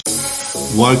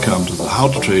Welcome to the How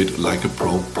to Trade Like a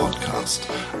Pro podcast.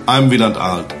 I'm Wieland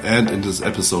Alt, and in this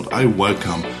episode I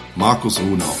welcome Markus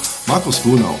Ruhnau. Markus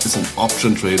Ruhnau is an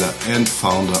option trader and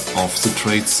founder of the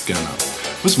Trade Scanner.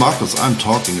 With Markus I'm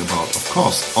talking about, of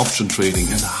course, option trading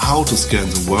and how to scan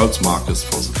the world's markets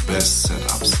for the best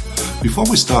setups. Before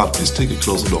we start, please take a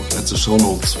closer look at the show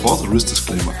notes for the risk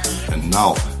disclaimer, and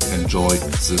now enjoy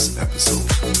this episode.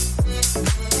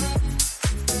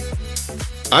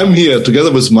 I'm here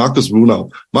together with Markus Ruhnau.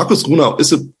 Markus Ruhnau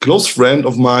is a close friend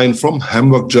of mine from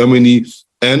Hamburg, Germany.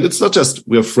 And it's not just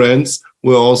we're friends,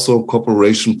 we're also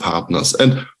cooperation partners.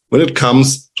 And when it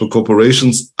comes to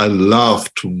corporations, I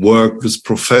love to work with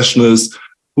professionals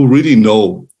who really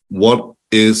know what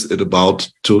is it about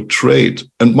to trade.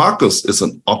 And Markus is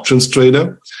an options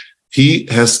trader. He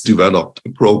has developed a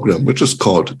program which is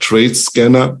called Trade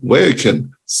Scanner, where you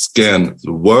can scan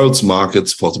the world's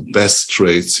markets for the best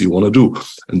trades you want to do.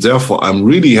 And therefore, I'm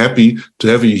really happy to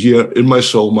have you here in my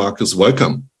show, Markus.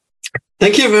 Welcome.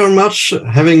 Thank you very much for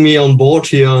having me on board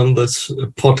here on this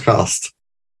podcast.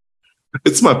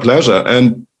 It's my pleasure.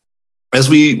 And as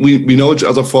we know each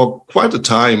other for quite a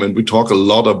time, and we talk a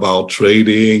lot about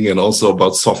trading and also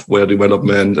about software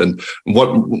development and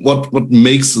what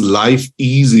makes life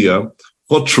easier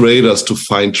for traders to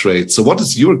find trades. So what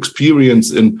is your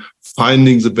experience in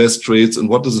finding the best trades, and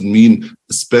what does it mean,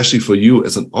 especially for you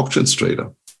as an options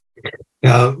trader?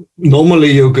 Yeah,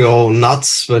 normally you go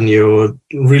nuts when you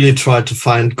really try to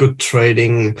find good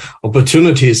trading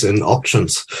opportunities in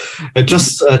options.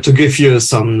 Just to give you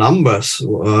some numbers,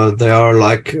 there are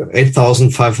like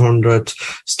 8,500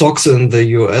 stocks in the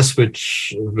US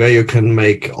where you can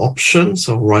make options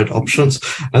or write options.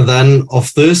 And then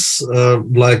of this,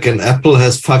 like an Apple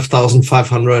has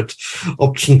 5,500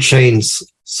 option chains.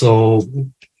 So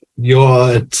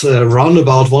you're at around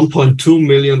about 1.2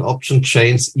 million option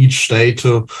chains each day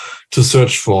to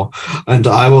search for. And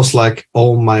I was like,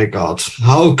 oh my God,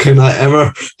 how can I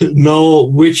ever know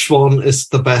which one is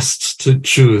the best to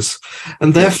choose?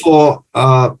 And therefore,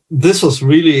 this was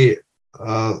really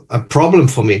a problem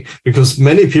for me, because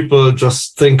many people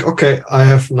just think, okay, I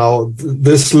have now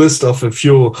this list of a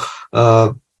few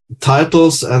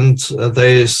titles, and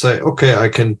they say, okay, I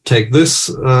can take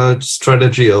this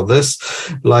strategy or this,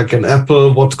 like an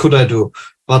Apple, what could I do?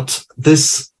 But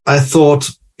this, I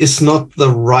thought, is not the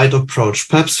right approach.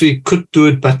 Perhaps we could do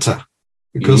it better,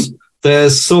 because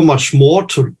there's so much more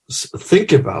to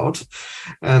think about.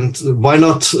 And why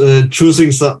not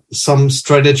choosing some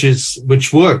strategies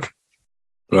which work?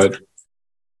 Right.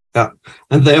 Yeah.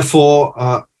 And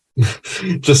therefore,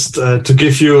 just to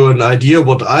give you an idea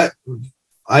what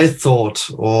I thought,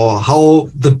 or how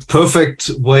the perfect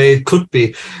way could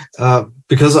be,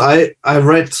 because I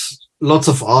read lots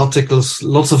of articles,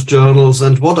 lots of journals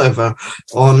and whatever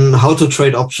on how to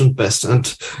trade options best. And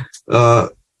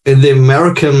in the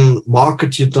American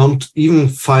market, you don't even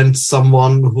find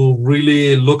someone who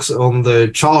really looks on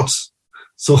the charts.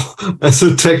 So as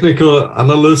a technical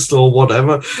analyst or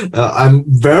whatever, I'm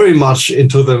very much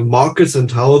into the markets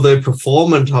and how they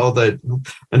perform and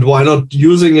why not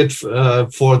using it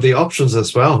for the options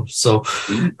as well. So,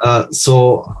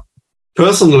 so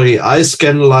personally, I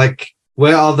scan like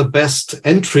where are the best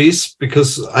entries,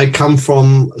 because I come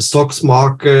from stocks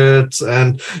markets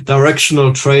and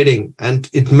directional trading, and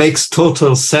it makes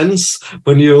total sense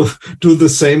when you do the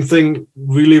same thing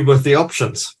really with the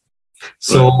options.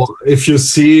 So right. If you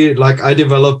see, like I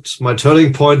developed my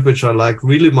turning point, which I like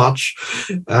really much,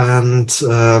 and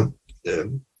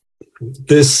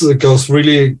this goes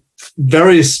really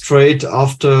very straight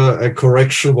after a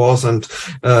correction was and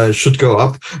should go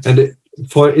up. And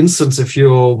for instance, if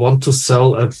you want to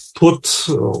sell a put,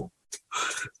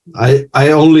 I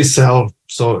only sell.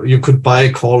 So you could buy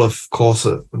a call, of course,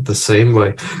 the same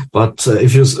way. But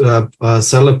if you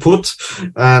sell a put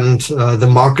and the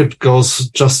market goes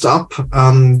just up,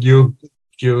 you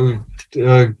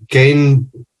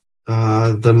gain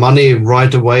the money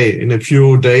right away in a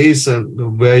few days,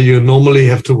 and where you normally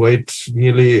have to wait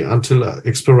nearly until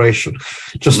expiration.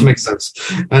 Just makes sense.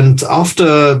 And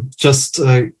after just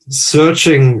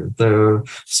searching the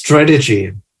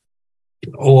strategy,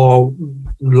 or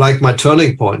like my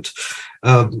turning point,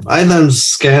 I then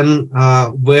scan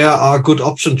where are good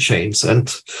option chains,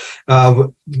 and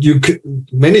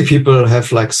many people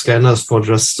have like scanners for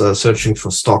just searching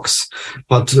for stocks.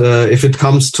 But if it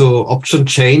comes to option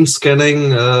chain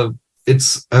scanning,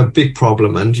 it's a big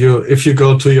problem. And if you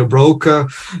go to your broker,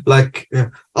 like,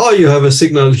 you have a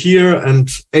signal here and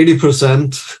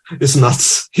 80% is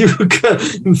nuts. You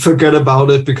can forget about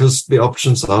it because the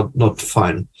options are not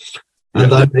fine.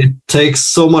 And then it takes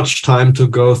so much time to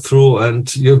go through,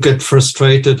 and you get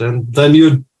frustrated, and then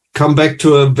you come back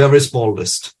to a very small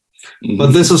list. Mm-hmm.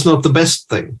 But this is not the best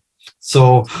thing.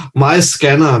 So my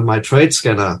scanner, my trade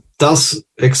scanner, does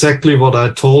exactly what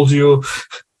I told you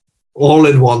all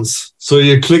at once. So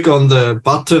you click on the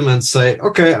button and say,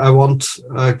 okay, I want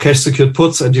cash secured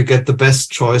puts, and you get the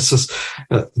best choices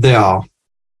there are.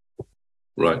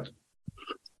 Right.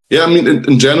 Yeah, I mean,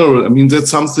 in general, I mean,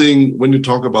 that's something when you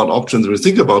talk about options, when you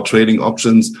think about trading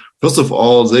options, first of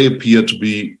all, they appear to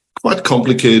be quite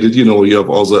complicated. You know, you have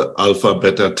all the alpha,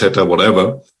 beta, theta,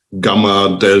 whatever,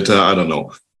 gamma, delta, I don't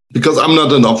know. Because I'm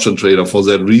not an option trader for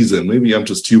that reason. Maybe I'm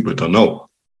too stupid, I don't know.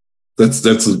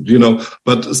 That's you know,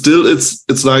 but still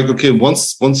it's like, okay,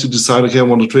 once you decide, okay, I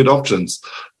want to trade options,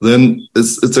 then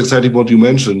it's exactly what you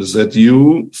mentioned, is that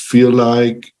you feel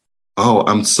like, oh,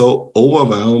 I'm so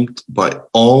overwhelmed by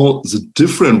all the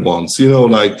different ones, you know,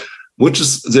 like which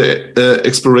is the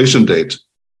expiration date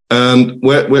and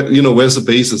where you know, where's the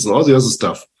basis and all the other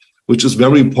stuff, which is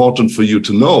very important for you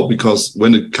to know, because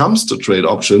when it comes to trade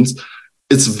options,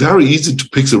 it's very easy to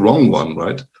pick the wrong one,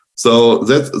 right? So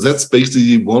that's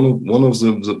basically one of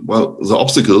the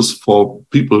obstacles for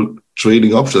people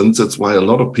trading options. That's why a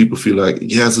lot of people feel like,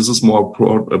 yes, this is more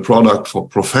a product for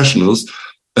professionals.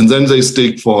 And then they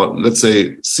stick for, let's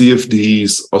say,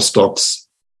 CFDs or stocks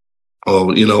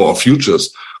or, you know, or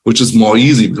futures, which is more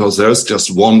easy because there's just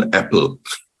one Apple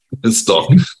stock.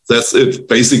 That's it,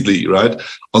 basically, right?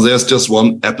 Or there's just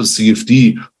one Apple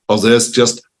CFD, or there's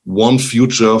just one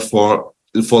future for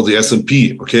the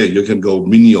S&P. Okay, you can go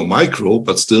mini or micro,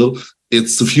 but still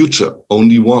it's the future,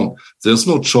 only one. There's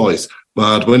no choice.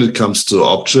 But when it comes to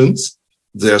options,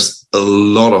 there's a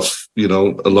lot of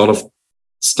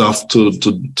stuff to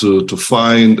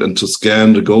find and to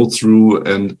scan, to go through.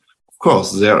 And of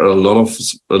course, there are a lot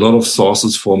of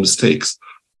sources for mistakes.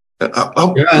 To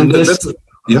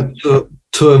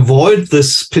avoid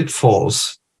this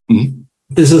pitfalls, mm-hmm.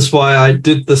 This is why I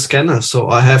did the scanner. So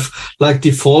I have like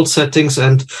default settings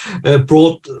and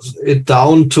brought it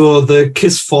down to the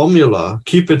KISS formula.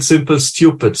 Keep it simple,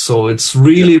 stupid. So it's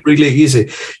really, really easy.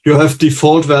 You have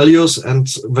default values, and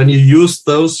when you use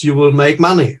those, you will make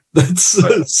money. That's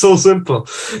right. So simple.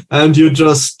 And you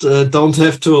just don't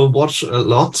have to watch a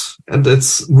lot, and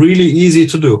it's really easy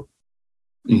to do.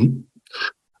 Mm-hmm.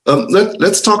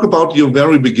 Let's talk about your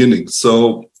very beginning.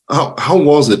 So how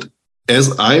was it?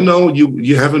 As I know,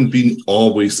 you haven't been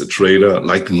always a trader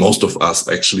like most of us,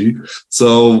 actually.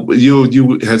 So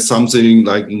you had something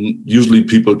like usually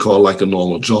people call like a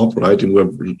normal job, right? You were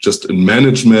just in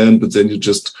management, but then you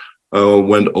just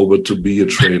went over to be a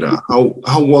trader.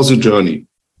 How was your journey?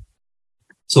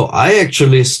 So I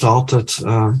actually started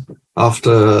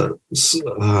after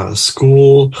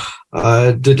school.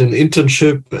 I did an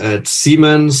internship at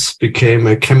Siemens, became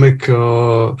a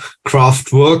chemical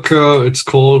craft worker, it's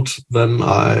called. Then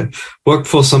I worked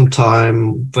for some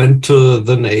time, went to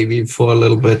the Navy for a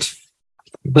little bit.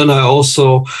 Then I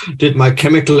also did my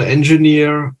chemical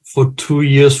engineer for 2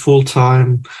 years full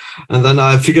time. And then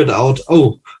I figured out,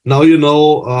 now you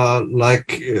know,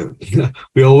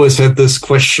 we always had this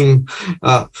question,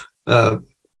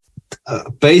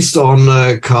 based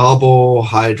on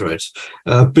carbohydrate,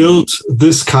 build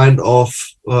this kind of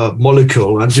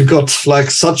molecule, and you got like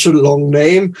such a long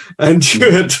name, and you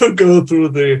had to go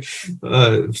through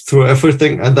through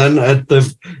everything. And then at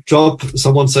the job,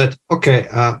 someone said, "Okay,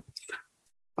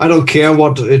 I don't care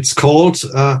what it's called.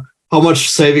 How much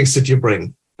savings did you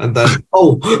bring?" And then,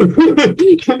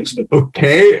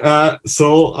 okay,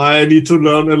 so I need to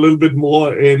learn a little bit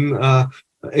more in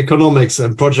economics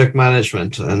and project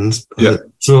management, and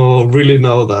to really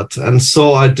know that. And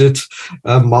so I did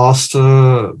a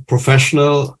master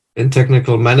professional in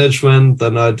technical management.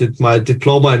 Then I did my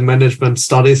diploma in management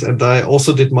studies, and I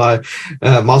also did my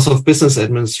master of business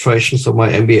administration, so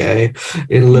my MBA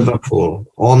in Liverpool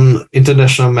on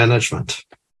international management.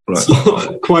 Right.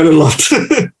 So, quite a lot.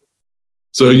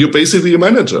 So you're basically a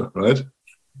manager, right?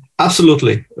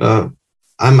 Absolutely.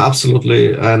 I'm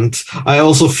absolutely. And I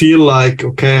also feel like,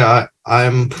 okay,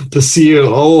 I'm the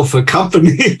CEO of a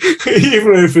company,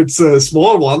 even if it's a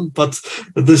small one, but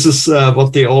this is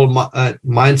what the whole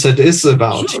mindset is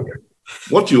about. Sure.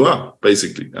 What you are,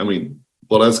 basically. I mean,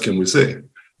 what else can we say?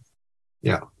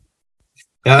 Yeah.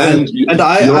 And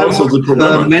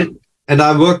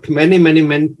I worked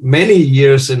many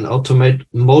years in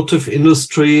automotive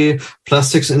industry,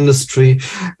 plastics industry,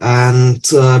 and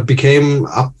became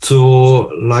up to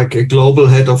like a global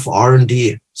head of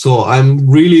R&D. So I'm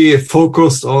really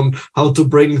focused on how to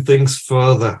bring things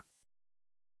further.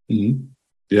 Mm-hmm.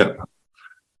 Yeah.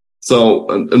 So,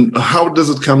 and how does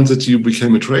it come that you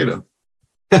became a trader?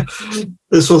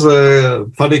 This was a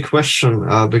funny question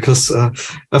because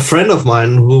a friend of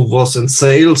mine who was in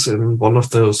sales in one of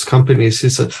those companies, he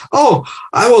said, "Oh,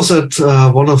 I was at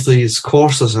one of these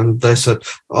courses, and they said,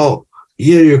 oh,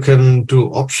 here you can do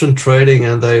option trading,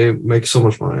 and they make so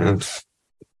much money." And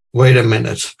wait a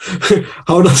minute,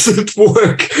 how does it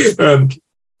work? And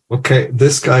okay,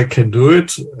 this guy can do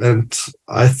it. And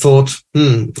I thought,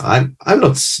 I'm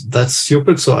not that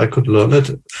stupid, so I could learn it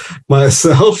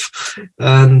myself.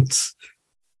 And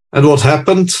what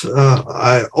happened?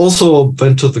 I also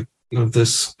went to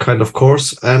this kind of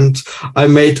course, and I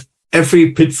made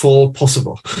every pitfall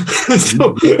possible.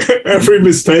 So every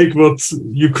mistake what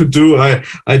you could do, I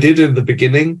did in the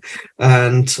beginning,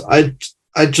 and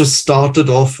I just started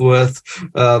off with.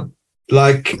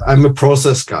 Like I'm a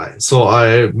process guy. So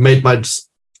I made my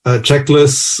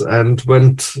checklists and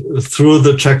went through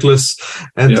the checklists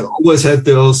and always had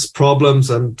those problems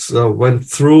and went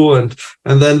through and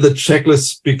then the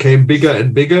checklist became bigger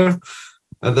and bigger.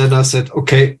 And then I said,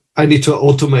 okay, I need to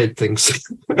automate things.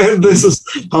 And this is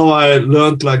how I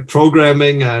learned like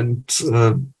programming and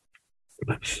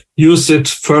used it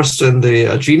first in the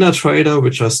Agena trader,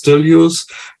 which I still use.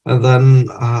 And then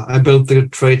I built the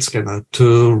trade scanner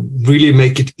to really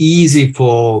make it easy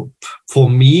for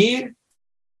me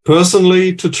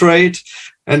personally to trade.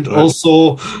 And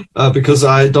also because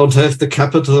I don't have the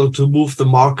capital to move the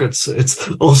markets, it's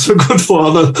also good for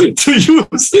others to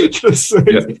use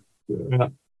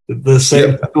the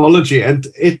same technology. And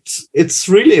it's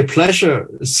really a pleasure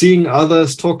seeing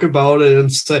others talk about it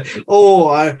and say, oh,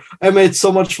 I made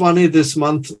so much money this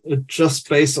month just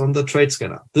based on the trade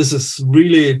scanner. This is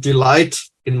really a delight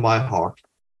in my heart.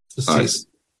 Nice.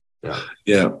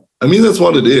 Yeah. I mean, that's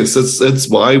what it is. That's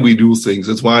why we do things.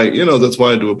 That's why I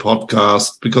do a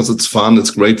podcast, because it's fun.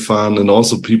 It's great fun. And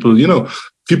also people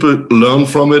learn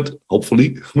from it,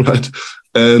 hopefully, right?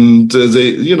 And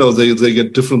they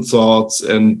get different thoughts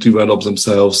and develop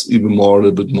themselves even more, a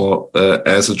little bit more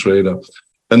as a trader.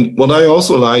 And what I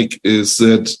also like is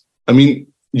that, I mean,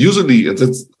 usually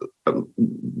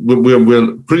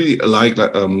we're pretty alike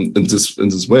in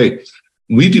this way.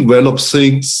 We develop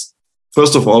things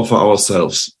first of all for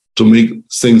ourselves to make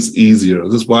things easier.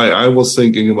 This is why I was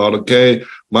thinking about, okay,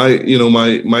 my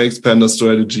expander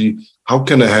strategy, how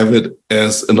can I have it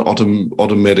as an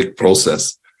automatic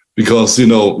process? Because,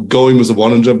 going with the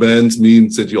Bollinger Bands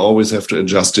means that you always have to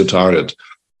adjust your target.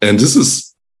 And this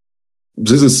is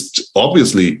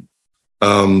obviously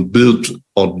built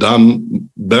or done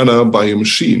better by a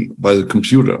machine, by the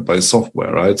computer, by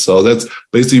software, right? So that's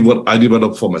basically what I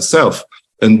developed for myself.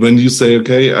 And when you say,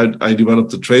 okay, I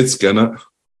developed the trade scanner,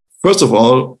 first of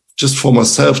all, just for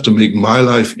myself to make my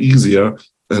life easier.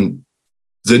 And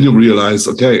then you realize,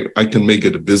 okay, I can make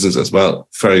it a business as well.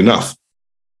 Fair enough.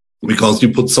 Because you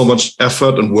put so much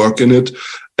effort and work in it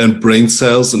and brain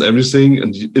cells and everything,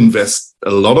 and you invest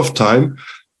a lot of time.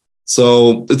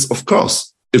 So it's, of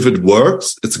course, if it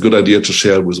works, it's a good idea to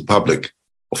share it with the public,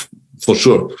 for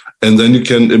sure. And then you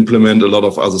can implement a lot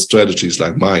of other strategies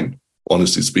like mine,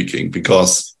 honestly speaking,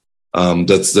 because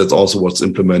that's also what's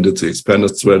implemented, the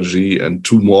expanded strategy and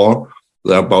 2 more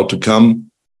that are about to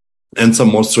come, and some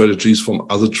more strategies from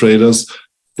other traders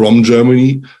from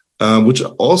Germany, which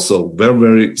are also very,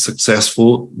 very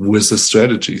successful with the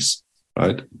strategies,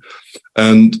 right?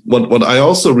 And what I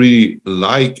also really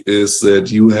like is that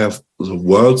you have the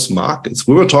world's markets.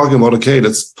 We were talking about, okay,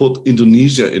 let's put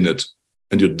Indonesia in it,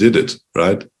 and you did it,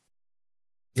 right?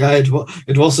 Yeah,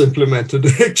 it was implemented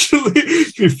actually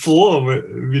before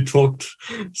we talked.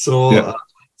 So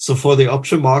so for the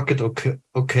option market,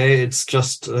 okay, it's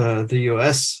just the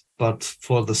US, but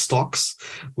for the stocks,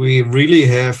 we really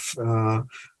have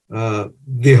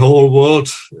the whole world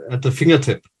at the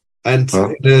fingertip, and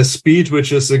the speed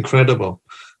which is incredible.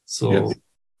 So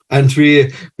and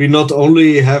we not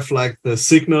only have like the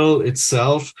signal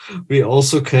itself, we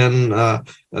also can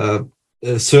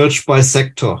search by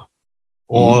sector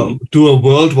or do a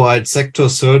worldwide sector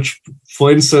search. For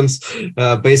instance,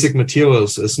 basic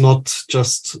materials is not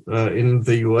just in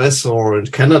the US or in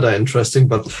Canada interesting,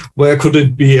 but where could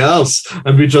it be else?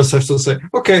 And we just have to say,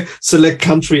 okay, select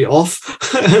country off,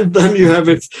 and then you have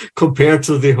it compared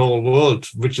to the whole world,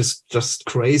 which is just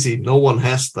crazy. No one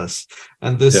has this.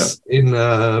 And this in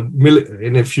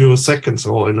a few seconds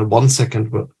or in a 1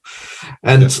 second.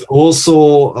 And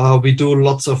also we do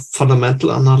lots of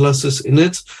fundamental analysis in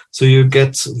it. So you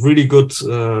get really good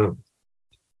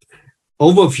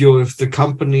overview if the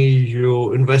company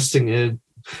you're investing in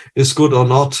is good or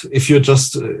not. If you're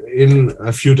just in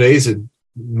a few days, it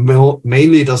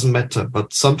mainly doesn't matter,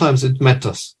 but sometimes it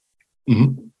matters.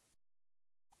 Mm-hmm.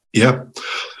 Yeah.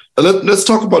 Let's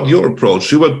talk about your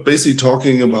approach. You were basically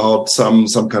talking about some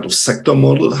kind of sector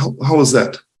model. How is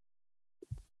that?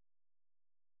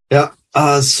 Yeah.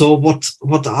 So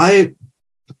what I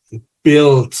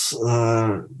built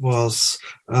was,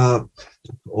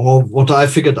 or what I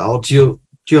figured out, you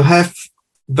have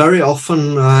very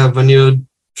often when you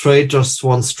trade just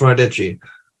one strategy,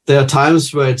 there are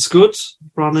times where it's good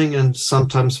running and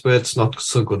sometimes where it's not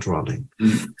so good running.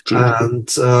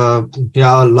 And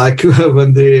like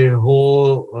when the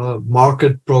whole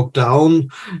market broke down,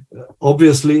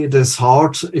 obviously it is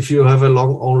hard if you have a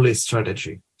long only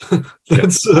strategy.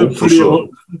 That's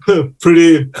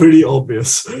pretty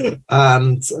obvious.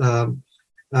 And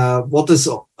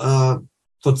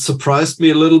what surprised me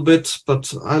a little bit,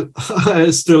 but I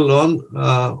still learn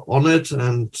on it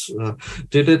and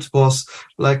did it, was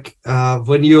like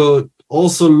when you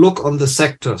also look on the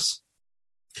sectors,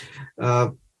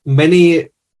 many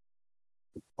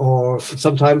or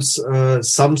sometimes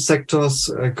some sectors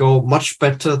go much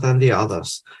better than the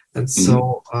others. And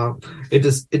so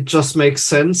it just makes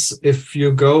sense if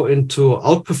you go into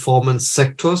outperformance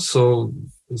sectors, so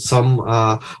some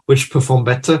which perform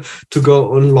better, to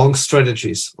go on long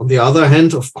strategies. On the other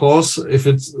hand, of course,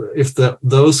 if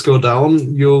those go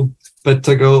down, you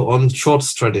better go on short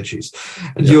strategies,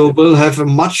 and you will have a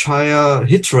much higher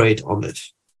hit rate on it.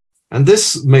 And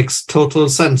this makes total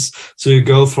sense. So you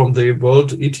go from the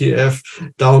world ETF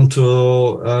down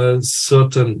to a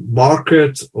certain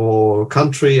market or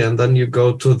country, and then you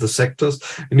go to the sectors,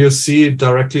 and you see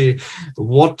directly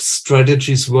what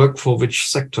strategies work for which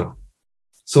sector.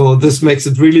 So this makes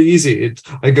it really easy.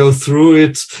 I go through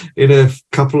it in a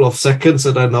couple of seconds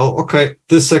and I know, okay,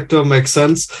 this sector makes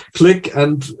sense. Click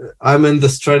and I'm in the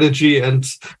strategy and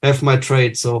have my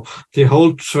trade. So the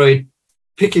whole trade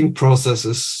picking process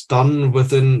is done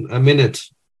within a minute.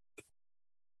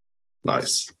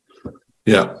 Nice.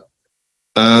 Yeah.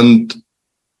 And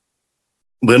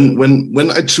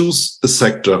when I choose a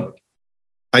sector,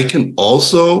 I can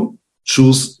also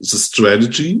choose the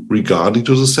strategy regarding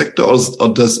to the sector, or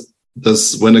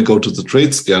does when I go to the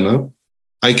trade scanner,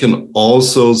 I can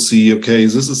also see, okay,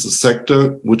 this is a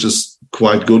sector which is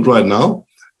quite good right now,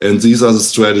 and these are the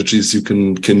strategies you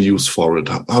can use for it.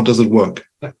 How does it work?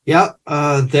 Yeah,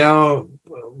 there are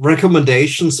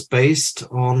recommendations based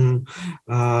on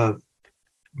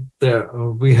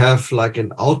we have like an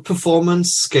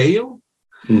outperformance scale.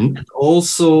 Mm-hmm. And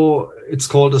also it's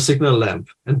called a signal lamp,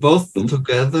 and both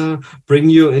together bring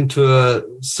you into a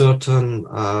certain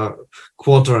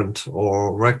quadrant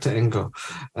or rectangle,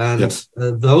 and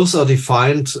those are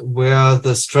defined where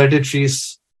the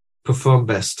strategies perform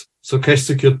best. So cash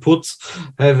secured puts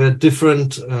have a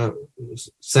different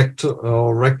sector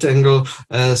or rectangle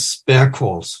as bear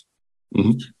calls.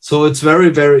 Mm-hmm. So it's very,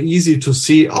 very easy to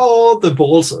see, the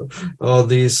balls or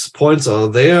these points are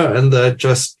there, and I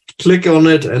just click on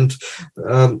it, and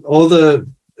all the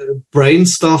brain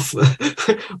stuff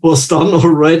was done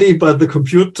already by the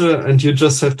computer, and you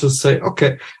just have to say,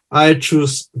 okay, I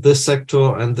choose this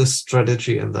sector and this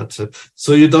strategy, and that's it.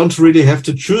 So you don't really have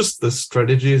to choose the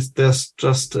strategies. There's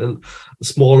just a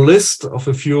small list of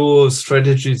a few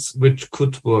strategies which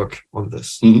could work on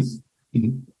this. Mm-hmm.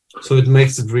 Mm-hmm. So it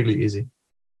makes it really easy.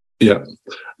 Yeah.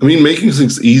 I mean, making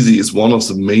things easy is one of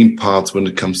the main parts when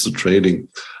it comes to trading,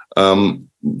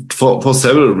 for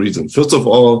several reasons. First of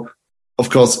all, of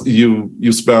course,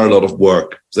 you spare a lot of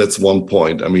work. That's one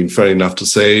point. I mean, fair enough to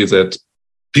say that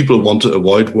people want to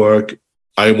avoid work.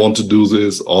 I want to do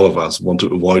this. All of us want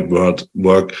to avoid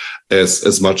work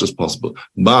as much as possible.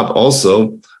 But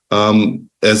also,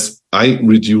 as I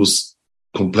reduce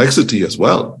complexity as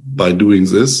well by doing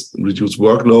this, reduce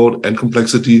workload and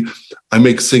complexity, I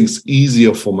make things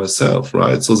easier for myself,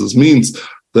 right? So this means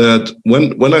that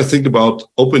when I think about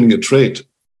opening a trade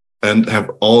and have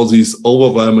all these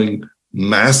overwhelming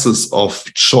masses of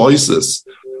choices,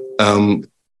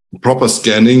 proper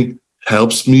scanning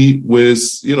helps me with,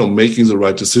 making the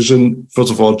right decision.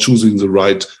 First of all, choosing the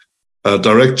right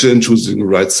direction, choosing the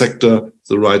right sector,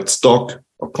 the right stock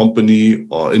or company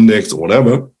or index or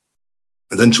whatever,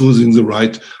 and then choosing the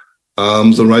right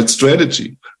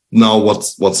strategy. Now,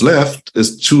 what's left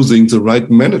is choosing the right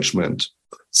management.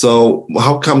 So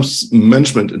how comes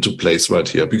management into place right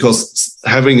here? Because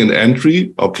having an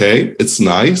entry, okay, it's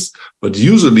nice, but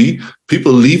usually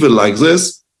people leave it like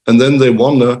this, and then they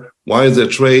wonder why their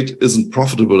trade isn't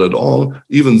profitable at all,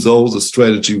 even though the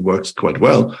strategy works quite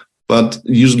well. But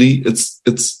usually it's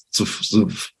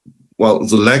the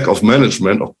lack of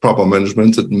management, of proper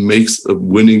management, that makes a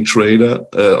winning trader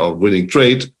or winning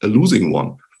trade a losing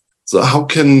one. So how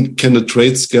can a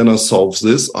trade scanner solve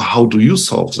this, or how do you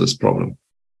solve this problem?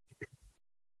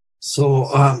 So,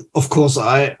 of course,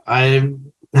 I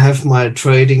have my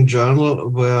trading journal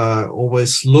where I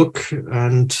always look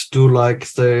and do like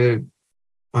the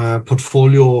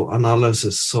portfolio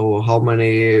analysis. So how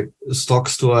many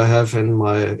stocks do I have in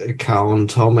my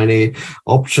account? How many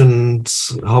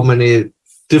options? How many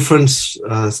different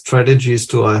strategies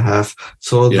do I have?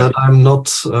 So that I'm not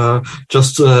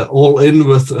just all in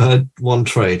with one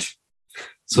trade.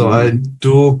 So I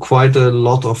do quite a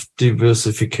lot of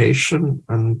diversification,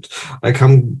 and I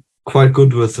come quite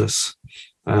good with this.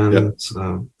 And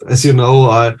as you know,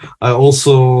 I'm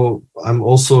also an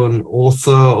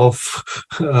author of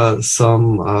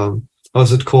some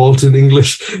how's it called in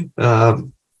English,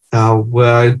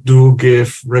 where I do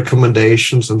give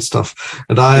recommendations and stuff.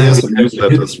 And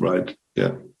newsletters, right?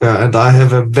 Yeah. And I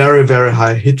have a very, very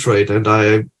high hit rate, and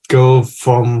I go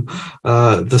from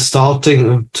the starting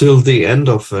until the end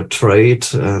of a trade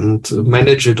and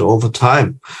manage it all the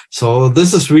time. So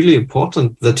this is really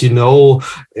important that you know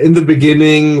in the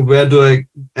beginning, where do I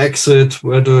exit,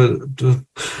 where do I do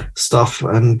stuff,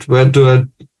 and where do I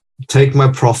take my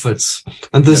profits.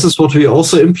 And this is what we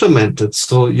also implemented.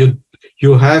 So you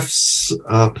have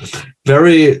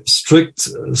very strict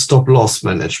stop loss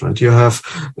management. You have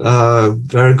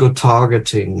very good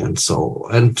targeting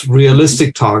and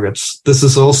realistic targets. This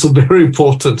is also very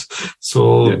important.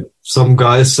 So some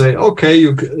guys say, okay,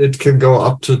 it can go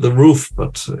up to the roof,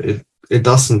 but it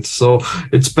doesn't. So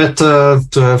it's better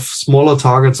to have smaller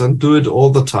targets and do it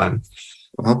all the time.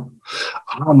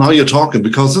 Now you're talking,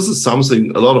 because this is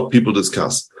something a lot of people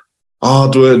discuss.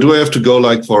 Do I have to go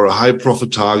like for a high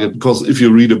profit target? Because if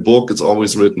you read a book, it's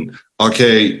always written,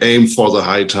 okay, aim for the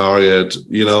high target,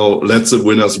 let the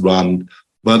winners run.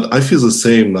 But I feel the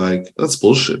same, like, that's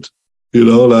bullshit.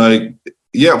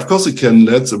 Of course you can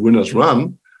let the winners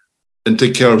run and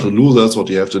take care of the losers, what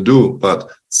you have to do. But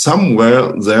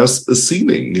somewhere there's a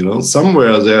ceiling,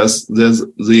 somewhere there's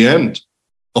the end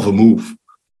of a move.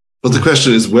 But the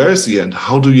question is, where is the end?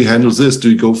 How do you handle this? Do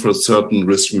you go for a certain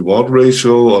risk-reward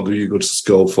ratio, or do you just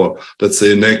go for, let's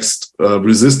say, next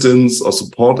resistance or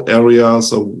support area?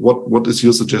 So what is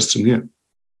your suggestion here?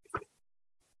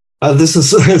 This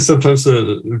is sometimes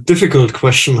a difficult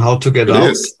question, how to get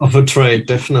out of a trade,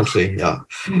 definitely, yeah.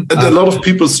 And a lot of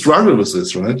people struggle with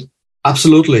this, right?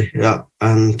 Absolutely, yeah.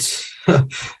 And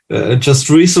just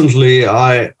recently,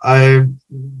 I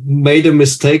made a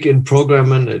mistake in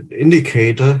programming an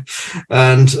indicator,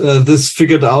 and this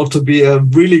figured out to be a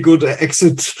really good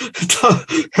exit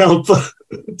helper.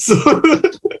 So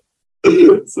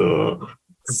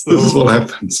this is what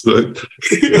happens, right?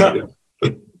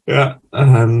 Yeah.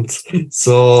 And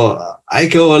so I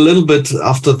go a little bit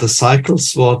after the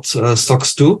cycles, what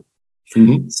stocks do.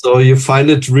 Mm-hmm. So you find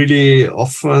it really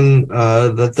often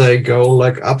that they go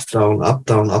like up, down, up,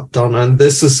 down, up, down. And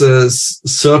this is a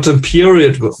certain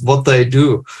period what they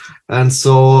do. And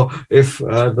so if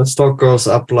the stock goes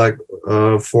up like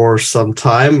for some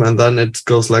time and then it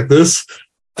goes like this,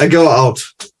 I go out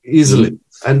easily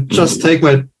and just take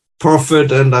my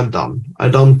profit and I'm done. I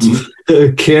don't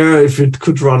care if it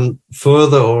could run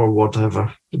further or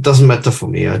whatever. It doesn't matter for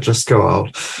me. I just go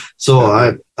out. So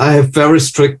I have very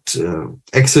strict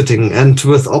exiting, and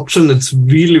with option, it's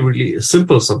really, really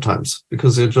simple sometimes,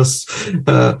 because you just,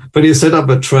 when you set up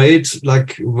a trade,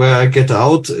 like where I get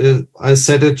out, I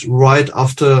set it right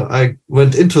after I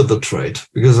went into the trade,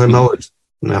 because I know it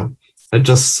now. I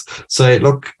just say,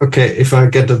 look, okay, if I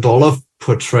get $1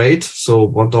 per trade, so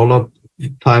 $1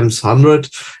 times 100,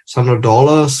 it's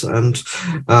 $100. And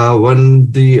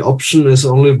when the option is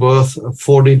only worth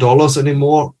 $40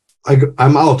 anymore,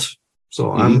 I'm out.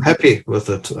 So I'm happy with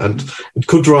it. And it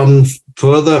could run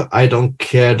further. I don't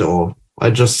care at all. I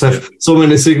just have so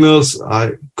many signals.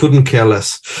 I couldn't care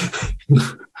less.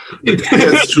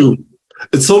 It's true.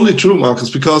 It's totally true, Marcus,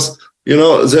 because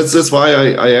that's why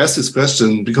I asked this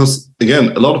question, because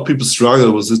again, a lot of people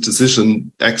struggle with this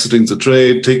decision, exiting the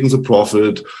trade, taking the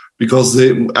profit, because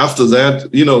after that,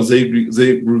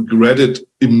 they regret it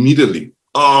immediately.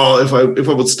 Oh, if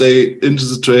I would stay into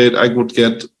the trade, I would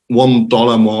get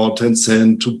 $1 more, 10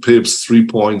 cents, 2 pips, 3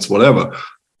 points, whatever.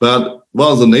 But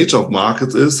the nature of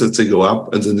markets is that they go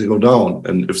up and then they go down.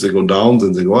 And if they go down,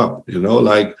 then they go up,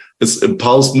 like it's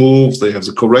impulse moves. They have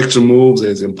the correction moves.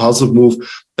 There's the impulsive move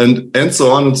and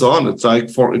so on and so on. It's like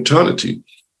for eternity.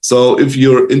 So if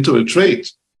you're into a trade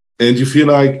and you feel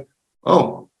like,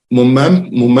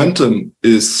 momentum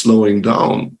is slowing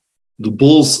down, the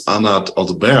bulls are not, or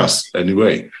the bears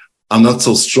anyway, are not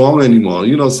so strong anymore.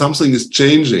 Something is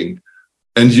changing,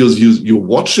 and you're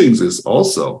watching this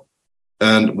also.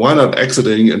 And why not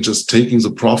exiting and just taking the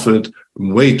profit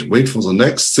wait for the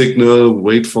next signal,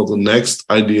 wait for the next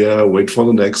idea, wait for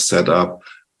the next setup,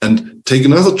 and take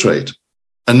another trade.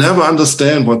 I never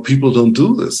understand why people don't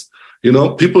do this.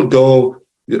 People go,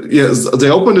 yes, they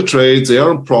open the trade, they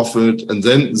are in profit, and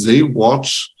then they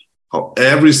watch how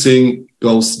everything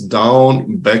goes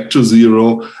down back to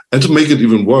zero. And to make it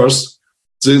even worse,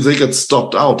 they get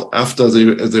stopped out after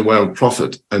they were in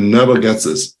profit. I never get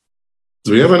this.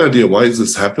 Do you have an idea why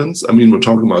this happens? I mean, we're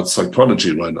talking about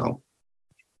psychology right now.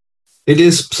 It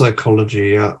is psychology,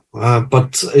 yeah.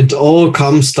 But it all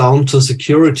comes down to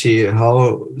security.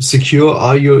 How secure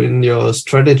are you in your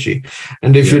strategy?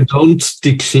 And if you don't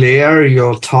declare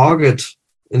your target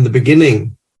in the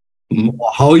beginning,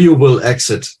 how you will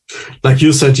exit. Like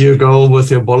you said, you go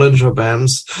with your Bollinger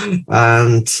Bands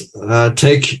and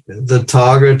take the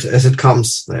target as it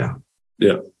comes there.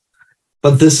 Yeah.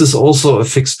 But this is also a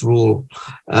fixed rule.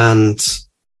 And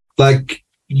like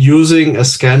using a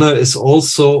scanner is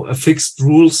also a fixed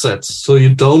rule set. So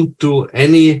you don't do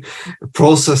any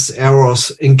process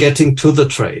errors in getting to the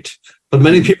trade. But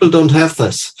many people don't have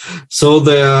this. So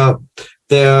they're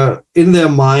in their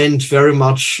mind very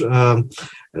much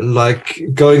like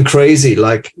going crazy.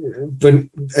 Like when,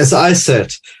 as I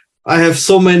said, I have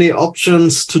so many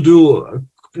options to do.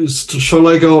 Shall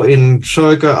I go in?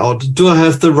 Shall I go out? Do I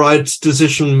have the right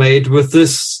decision made with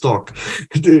this stock?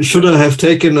 Should I have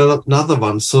taken another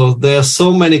one? So there are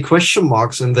so many question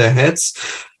marks in their heads.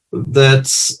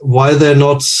 That's why they're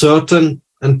not certain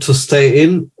and to stay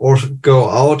in or go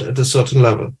out at a certain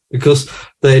level, because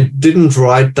they didn't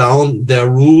write down their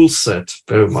rule set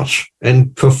very much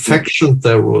and perfected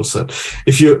their rule set.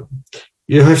 If you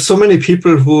have so many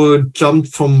people who jump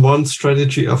from one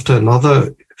strategy after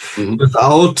another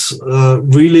without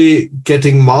really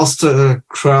getting master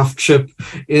craftsmanship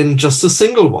in just a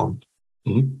single one.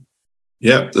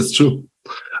 Yeah, that's true.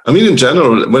 I mean, in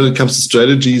general, when it comes to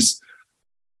strategies,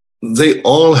 they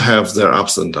all have their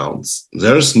ups and downs.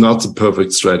 There's not the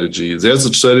perfect strategy. There's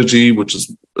a strategy which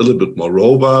is a little bit more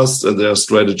robust, and there are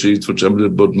strategies which are a little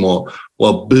bit more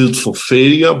built for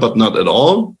failure, but not at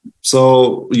all.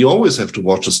 So you always have to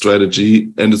watch a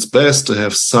strategy, and it's best to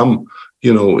have some,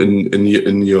 in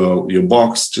your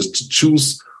box, just to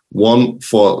choose one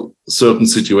for certain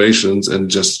situations and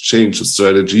just change the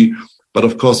strategy. But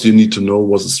of course, you need to know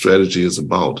what the strategy is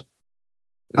about.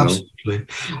 Absolutely.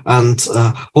 And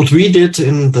what we did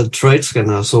in the trade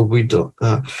scanner, so we do,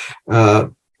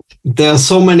 there are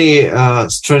so many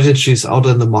strategies out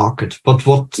in the market, but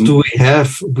what do we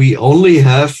have? We only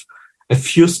have a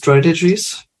few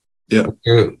strategies. Yeah.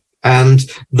 And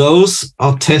those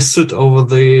are tested over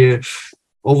the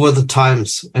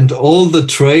times, and all the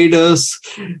traders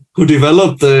who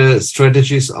develop the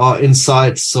strategies are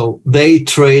inside. So they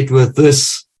trade with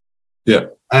this. Yeah.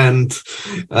 And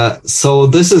so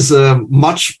this is a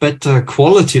much better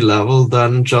quality level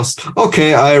than just,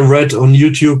 okay, I read on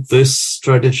YouTube this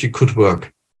strategy could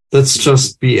work. That's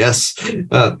just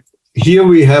BS. Here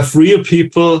we have real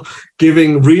people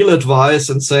giving real advice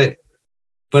and say,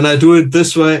 when I do it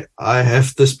this way, I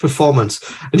have this performance.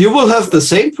 And you will have the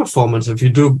same performance if you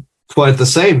do quite the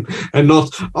same, and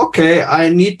not, okay, I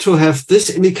need to have this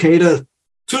indicator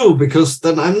too, because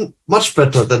then I'm much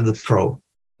better than the pro.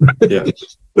 Yeah.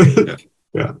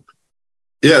 Yeah.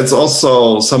 It's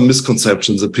also some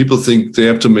misconceptions that people think they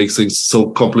have to make things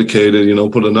so complicated,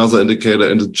 put another indicator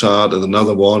in the chart and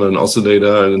another one, an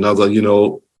oscillator and another,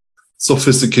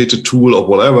 sophisticated tool or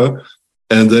whatever.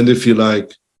 And then they feel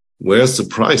like, where's the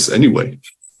price anyway?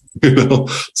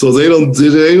 So they don't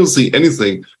see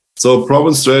anything. So a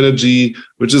problem strategy,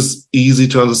 which is easy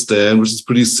to understand, which is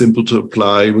pretty simple to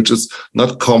apply, which is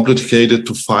not complicated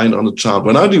to find on the chart.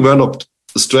 When I developed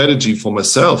a strategy for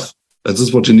myself, and this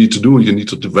is what you need to do. You need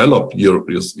to develop your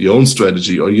own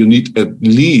strategy, or you need at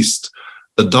least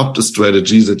adopt a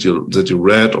strategy that you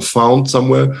read or found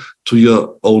somewhere to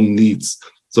your own needs.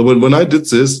 So when I did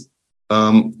this,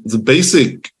 the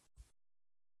basic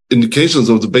indications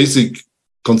of the basic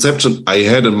conception I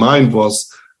had in mind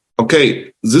was,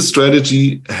 okay, this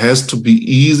strategy has to be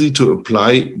easy to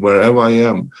apply wherever I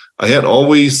am. I had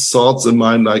always thoughts in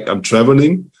mind, like I'm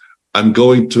traveling, I'm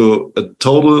going to a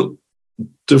total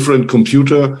different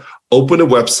computer, open a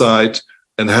website,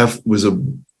 and have with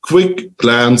a quick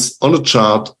glance on a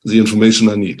chart the information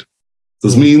I need.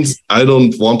 This means I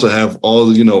don't want to have all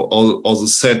the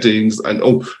settings and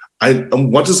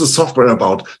what is the software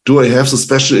about? Do I have the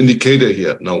special indicator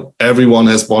here? No, everyone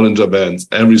has Bollinger Bands.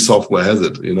 Every software has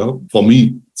it, for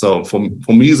me. So for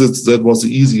me, that was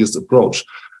the easiest approach,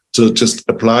 to just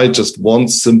apply just one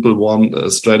simple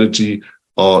strategy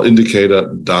or indicator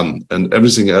done. And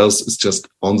everything else is just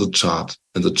on the chart.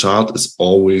 And the chart is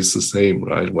always the same,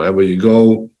 right? Wherever you go,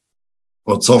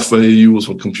 what software you use,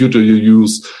 what computer you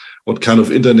use, what kind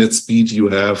of internet speed you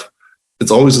have,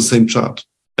 it's always the same chart.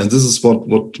 And this is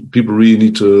what people really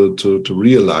need to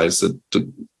realize, that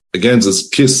again, this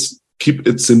KISS, keep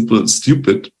it simple and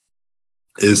stupid,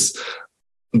 is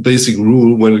a basic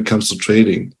rule when it comes to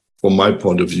trading, from my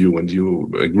point of view, and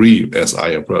you agree, as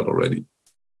I have heard already.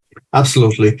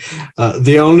 Absolutely.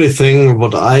 The only thing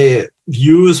what I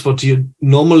use, what you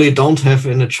normally don't have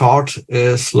in a chart,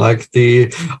 is like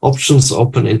the options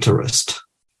open interest.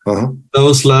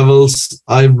 Those levels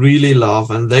I really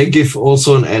love, and they give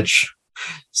also an edge.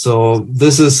 So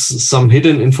this is some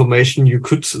hidden information. You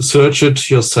could search it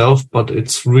yourself, but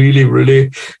it's really,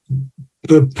 really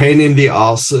the pain in the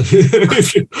ass.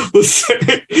 If you would say,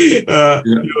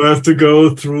 you have to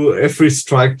go through every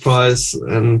strike price,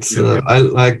 and I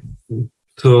like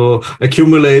to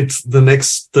accumulate the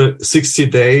next 60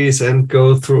 days and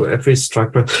go through every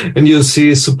strike price. And you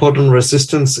see support and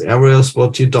resistance areas,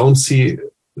 what you don't see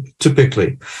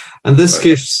typically. And this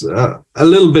gives a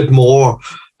little bit more.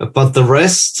 But the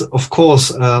rest, of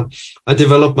course, I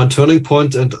developed my turning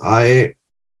point, and I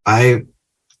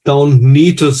don't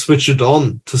need to switch it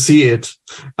on to see it.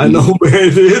 I know where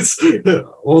it is.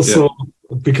 Also,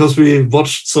 because we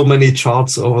watched so many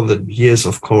charts over the years,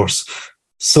 of course,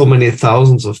 so many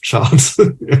thousands of charts.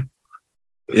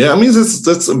 Yeah, I mean,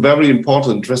 that's a very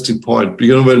important, interesting point.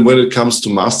 Because when it comes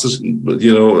to masters,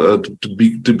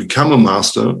 to become a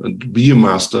master and to be a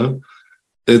master,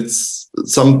 there's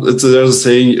a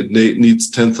saying, it needs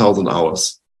 10,000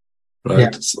 hours, right? Yeah.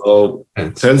 So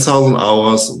 10,000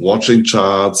 hours watching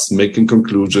charts, making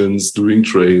conclusions, doing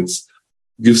trades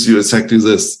gives you exactly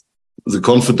this, the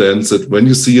confidence that when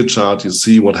you see a chart, you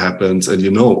see what happens, and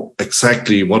you know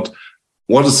exactly what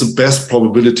is the best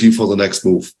probability for the next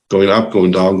move, going up, going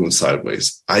down, going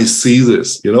sideways. I see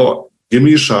this, give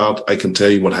me a chart, I can tell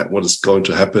you what is going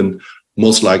to happen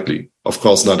most likely. Of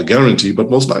course, not a guarantee, but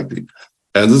most likely.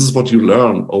 And this is what you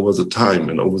learn over the time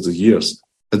and over the years.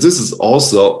 And this is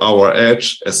also our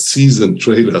edge as seasoned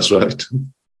traders, right?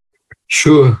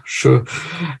 Sure.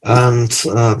 And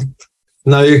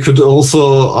now you could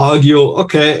also argue,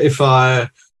 okay, if I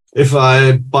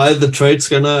buy the trade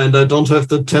scanner and I don't have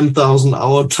the 10,000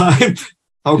 hour time,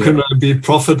 how can I be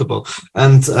profitable?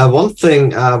 And one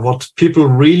thing, what people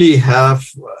really have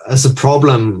as a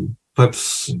problem,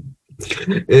 perhaps,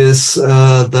 is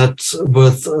that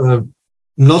with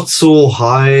not so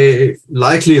high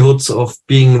likelihoods of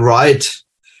being right,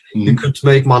 you could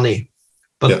make money.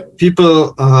 But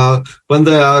people, when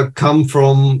they come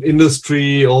from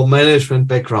industry or management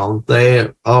background, they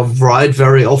are right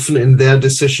very often in their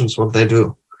decisions, what they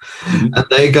do. And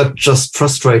they got just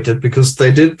frustrated because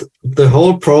they did the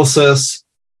whole process,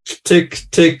 tick,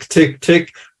 tick, tick,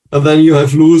 tick. And then you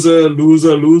have loser, and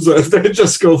they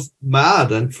just go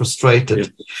mad and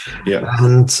frustrated.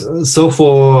 And so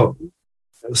for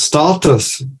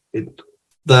starters,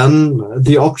 then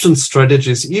the option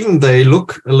strategies, even they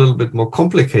look a little bit more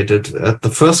complicated at the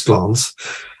first glance,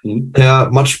 they are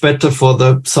much better for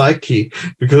the psyche,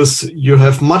 because you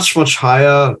have much, much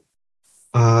higher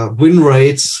win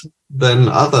rates than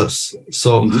others.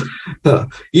 So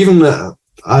even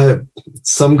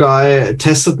some guy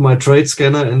tested my trade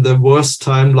scanner in the worst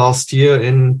time last year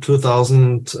in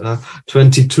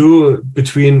 2022,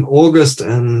 between August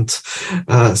and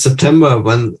September,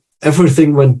 when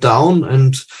everything went down,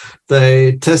 and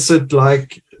they tested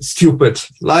like stupid,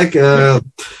 like a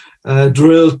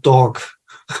drilled dog.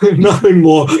 Nothing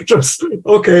more, just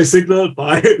okay, signal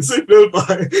buy.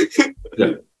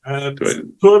 And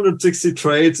 260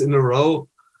 trades in a row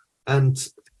and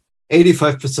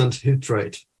 85% hit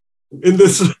rate in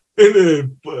this.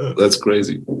 That's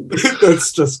crazy.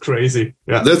 That's just crazy.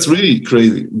 Yeah, that's really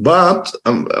crazy. But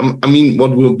I mean,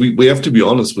 we have to be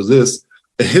honest with this.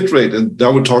 A hit rate, and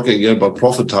now we're talking again about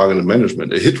profit target and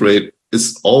management. A hit rate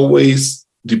is always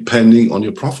depending on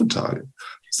your profit target.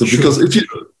 So because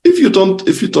if you don't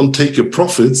take your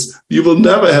profits, you will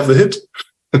never have a hit.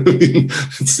 I mean,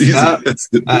 it's easy. And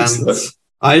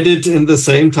I did in the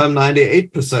same time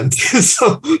 98%.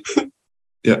 So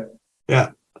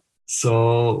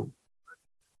So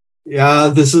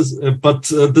this is. But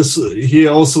this he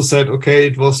also said, okay,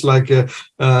 it was like a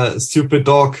stupid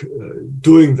dog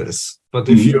doing this. But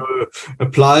if you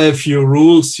apply a few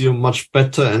rules, you're much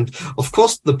better. And of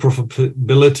course, the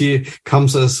profitability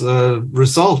comes as a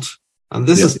result. And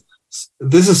this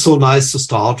is so nice to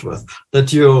start with,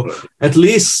 that you at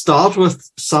least start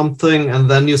with something, and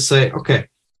then you say, okay,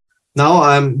 now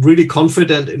I'm really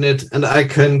confident in it, and I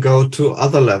can go to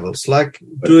other levels, like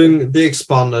doing the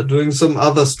expander, doing some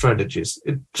other strategies.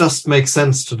 It just makes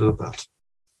sense to do that.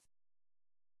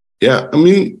 Yeah, I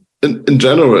mean, in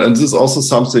general, and this is also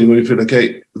something where you feel,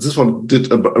 okay, this one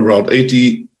did around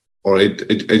 80 or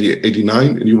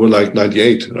 89, and you were like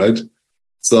 98, right?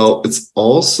 So it's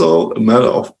also a matter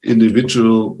of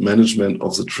individual management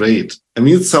of the trade. I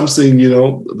mean, it's something,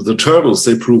 the turtles,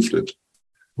 they proved it.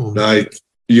 Like,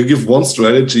 you give one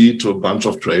strategy to a bunch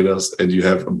of traders and you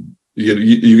have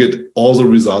you get all the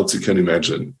results you can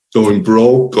imagine. Going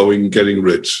broke, getting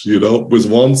rich, with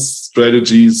one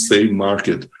strategy, same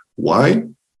market. Why?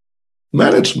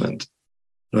 Management,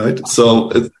 right?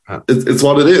 So it's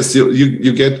what it is.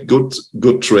 You get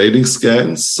good trading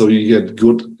scans, so you get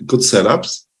good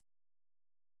setups,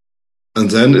 and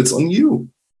then it's on you.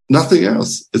 Nothing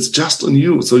else. It's just on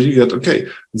you. So you get, okay,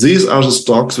 these are the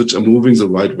stocks which are moving the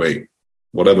right way,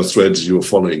 whatever strategy you're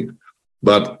following.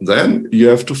 But then you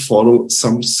have to follow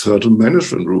some certain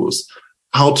management rules.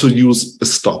 How to use a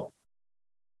stop.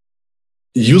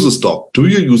 Use a stop. Do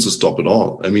you use a stop at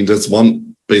all? I mean, that's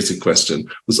one basic question.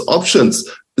 With options,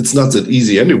 it's not that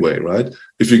easy anyway, right?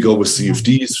 If you go with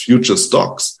CFDs, future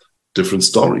stocks, different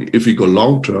story. If you go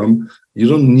long-term, you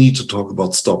don't need to talk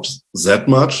about stops that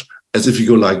much as if you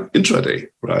go like intraday,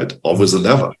 right? Or with a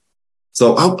lever.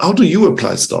 So how do you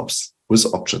apply stops with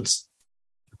options?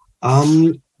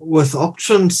 With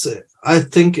options, I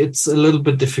think it's a little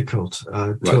bit difficult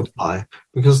to apply,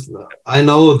 because I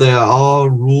know there are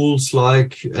rules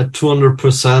like at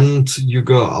 200% you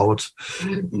go out,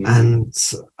 and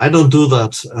I don't do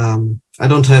that. I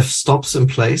don't have stops in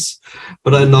place,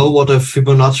 but I know what a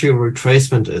Fibonacci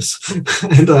retracement is,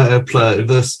 and I apply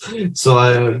this. So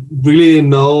I really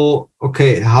know,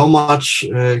 okay, how much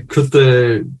could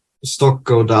the stock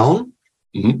go down?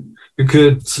 You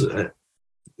could...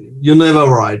 You're never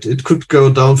right. It could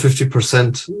go down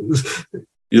 50%.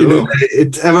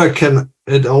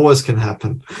 It always can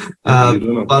happen.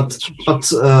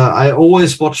 But I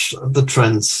always watch the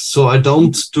trends. So I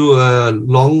don't do a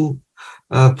long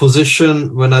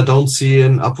position when I don't see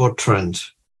an upward trend.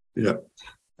 Yeah.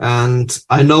 And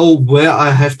I know where I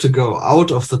have to go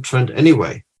out of the trend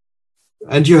anyway.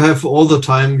 And you have all the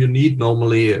time you need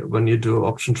normally when you do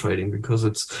option trading, because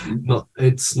it's not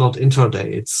intraday,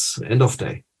 it's end of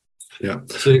day. Yeah.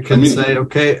 So you can say,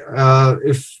 okay,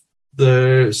 if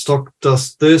the stock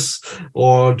does this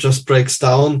or just breaks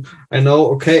down, I know,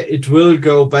 okay, it will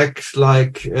go back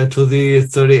like to the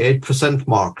 38%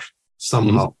 mark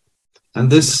somehow. And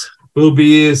this will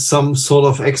be some sort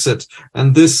of exit.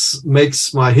 And this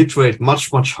makes my hit rate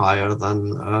much, much higher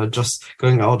than just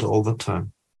going out all the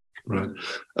time. Right.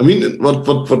 I mean,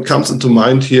 what comes into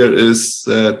mind here is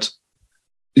that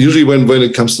usually when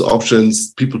it comes to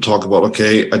options, people talk about,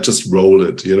 okay, I just roll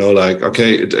it, like,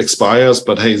 okay, it expires,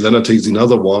 but hey, then I take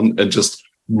another one and just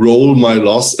roll my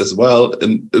loss as well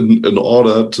in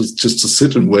order to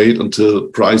sit and wait until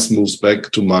price moves back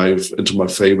into my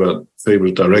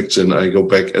favorite direction. I go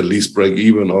back, at least break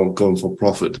even or going for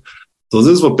profit. So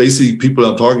this is what basically people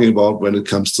are talking about when it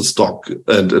comes to stock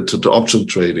and to option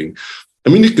trading. I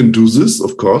mean, you can do this,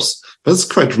 of course, but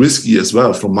it's quite risky as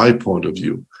well from my point of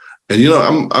view. And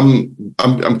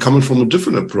I'm coming from a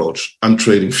different approach. I'm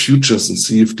trading futures and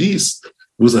CFDs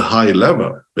with a high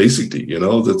lever, basically.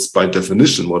 That's by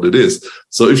definition what it is.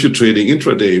 So if you're trading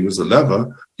intraday with a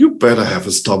lever, you better have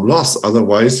a stop loss,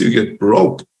 otherwise you get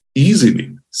broke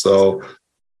easily. So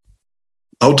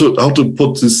how to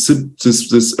put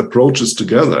this approaches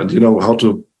together, and how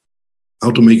to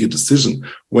make a decision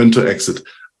when to exit.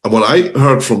 And what I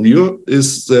heard from you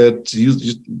is that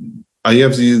I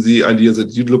have the idea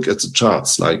that you look at the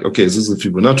charts like, okay, this is a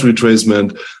Fibonacci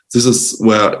retracement. This is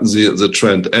where the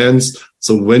trend ends.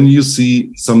 So when you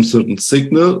see some certain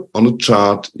signal on a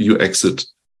chart, you exit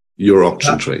your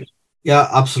option trade. Yeah,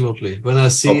 absolutely. When I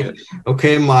see,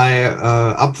 okay, my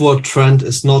upward trend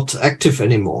is not active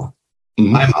anymore,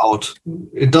 I'm out.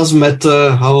 It doesn't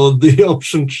matter how the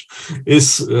option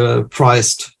is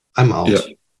priced. I'm out.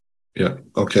 Yeah.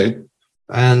 Okay.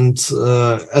 And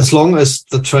as long as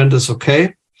the trend is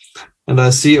okay, and I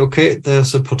see, okay,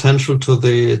 there's a potential to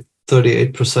the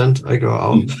 38%, I go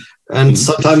out. And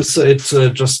sometimes it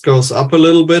just goes up a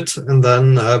little bit and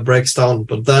then breaks down.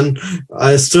 But then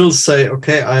I still say,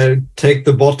 okay, I take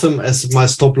the bottom as my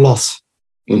stop loss.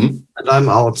 And I'm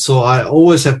out. So I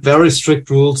always have very strict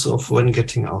rules of when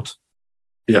getting out.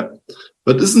 Yeah.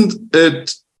 But isn't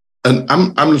it... And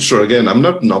I'm not sure, again, I'm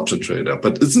not an option trader,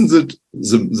 but isn't it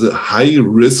the high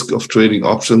risk of trading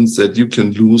options that you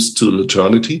can lose till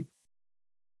eternity?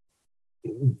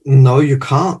 No, you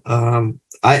can't.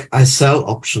 I sell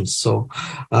options. So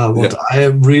what I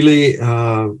really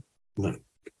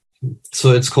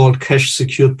so it's called cash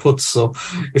secured puts. So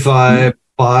if I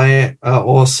buy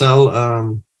or sell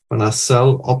when I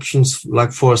sell options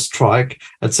like for a strike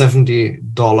at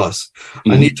 $70,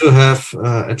 I need to have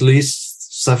at least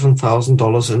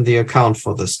 $7,000 in the account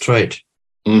for this trade.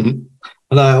 And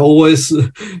I always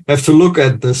have to look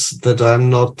at this, that I'm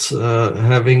not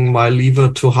having my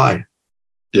lever too high.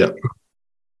 Yeah.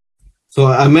 So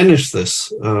I manage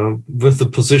this with the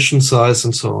position size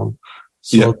and so on.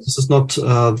 So this is not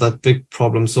that big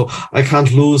problem. So I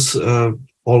can't lose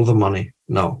all the money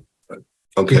now.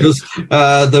 Okay. Because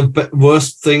the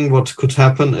worst thing what could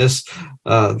happen is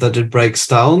that it breaks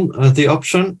down the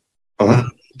option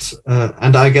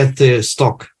and I get the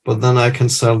stock, but then I can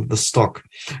sell the stock.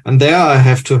 And there I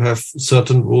have to have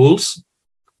certain rules,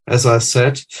 as I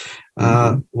said,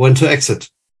 when to exit.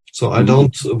 So I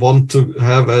don't want to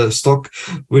have a stock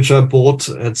which I bought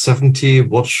at 70,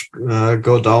 watch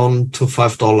go down to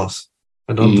 $5.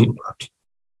 I don't do that.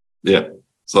 Yeah.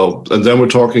 So, and then we're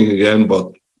talking again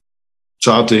about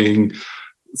charting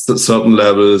certain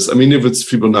levels. I mean, if it's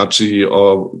Fibonacci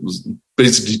or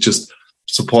basically just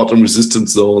support and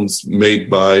resistance zones made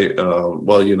by,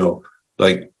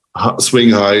 like swing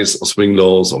highs or swing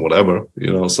lows or whatever,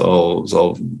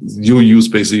 so you use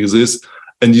basically this.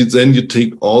 And then you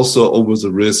take also over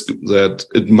the risk that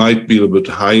it might be a bit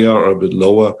higher or a bit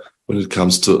lower when it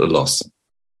comes to a loss.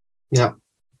 Yeah,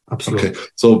 absolutely. Okay,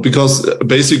 so because a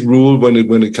basic rule when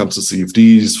it comes to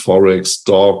CFDs, forex,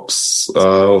 stocks,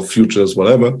 futures,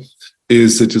 whatever,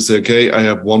 is that you say, okay, I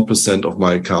have 1% of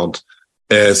my account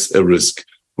as a risk.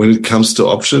 When it comes to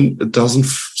option, it doesn't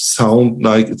sound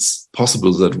like it's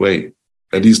possible that way.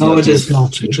 At least no, it is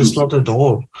not. It is not at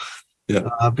all.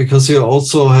 Yeah. Because you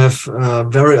also have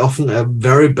very often a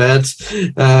very bad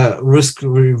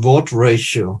risk-reward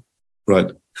ratio.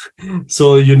 Right.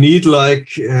 So you need like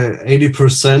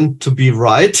 80% to be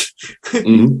right.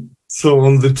 So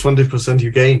on the 20%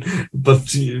 you gain,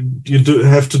 but you do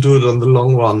have to do it on the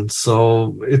long run.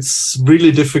 So it's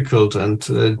really difficult. And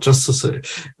just to say,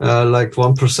 like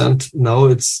 1%, no,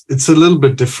 it's a little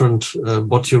bit different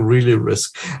what you really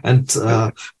risk. And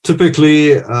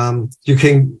typically you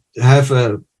can have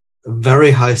a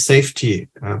very high safety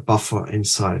buffer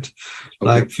inside.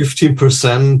 Like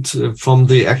 15% from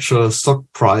the actual stock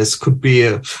price could be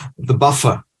the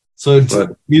buffer. So it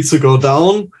needs to go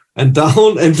down and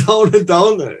down and down and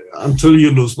down until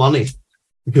you lose money,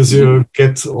 because you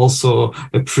get also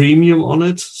a premium on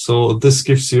it. So this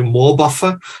gives you more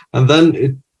buffer, and then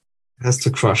it has to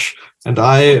crash. And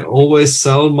I always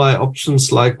sell my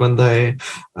options like when they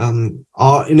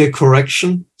are in a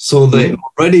correction. So they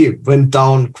already went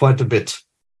down quite a bit.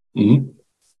 And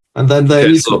then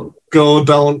they need to go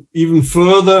down even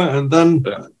further, and then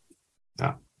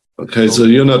Okay, so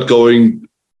you're not going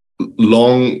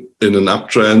long in an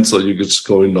uptrend, so you're just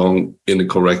going long in a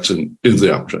correction in the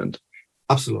uptrend.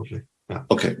 Absolutely. Yeah.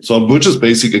 Okay, so which is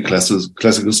basically a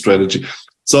classical strategy.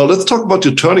 So let's talk about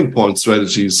your turning point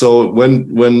strategy. So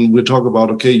when we talk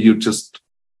about, okay, you just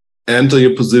enter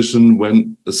your position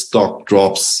when the stock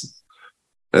drops,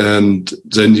 and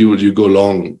then you go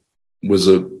long with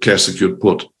a cash secured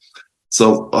put.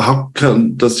 So how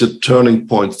does your turning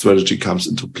point strategy comes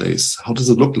into place? How does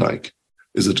it look like?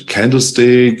 Is it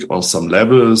candlestick or some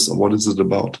levels, or what is it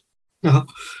about?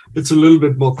 It's a little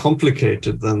bit more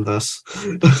complicated than this.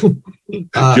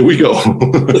 Here we go.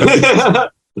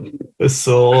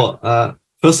 So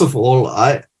first of all,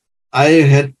 I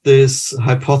had this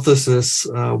hypothesis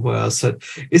where I said,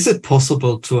 is it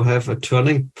possible to have a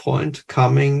turning point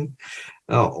coming,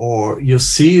 or you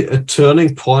see a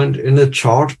turning point in a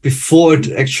chart before it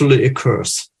actually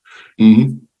occurs?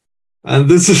 And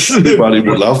this is everybody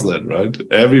would love that, right?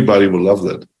 Everybody would love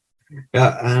that.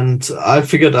 Yeah, and I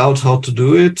figured out how to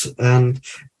do it.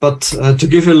 But to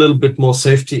give you a little bit more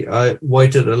safety, I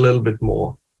waited a little bit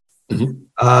more.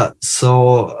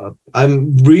 So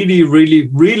I'm really, really,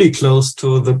 really close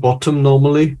to the bottom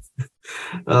normally.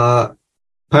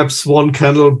 Perhaps one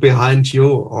candle behind you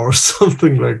or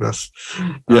something like this.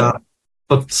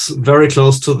 But very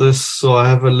close to this, so I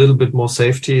have a little bit more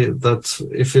safety that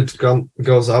if it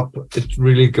goes up, it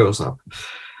really goes up.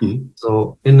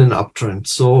 So in an uptrend.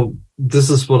 So this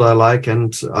is what I like,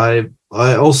 and I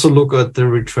also look at the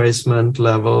retracement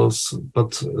levels,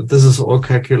 but this is all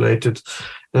calculated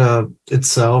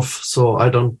itself, so I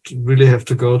don't really have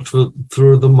to go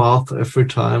through the math every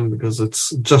time, because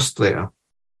it's just there.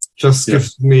 Just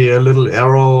gives me a little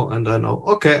arrow, and I know,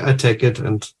 okay, I take it,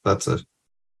 and that's it.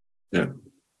 Yeah.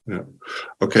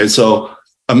 Okay, so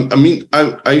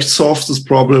I solved this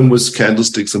problem with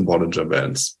candlesticks and Bollinger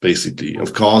Bands, basically.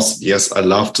 Of course, yes, I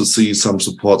love to see some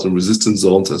support and resistance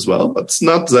zones as well, but it's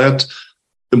not that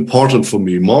important for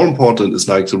me. More important is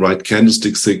like the right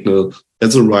candlestick signal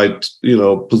at the right,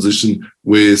 position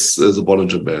with the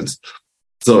Bollinger Bands.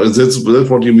 So that's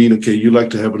what you mean. Okay, you like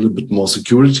to have a little bit more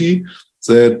security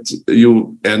that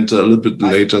you enter a little bit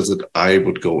later that I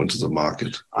would go into the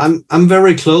market. I'm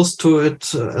very close to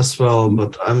it as well,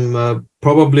 but I'm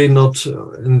probably not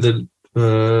in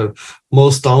the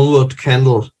most downward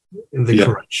candle in the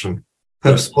correction.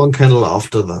 Perhaps one candle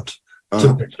after that,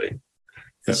 typically.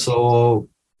 Yeah. So,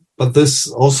 but this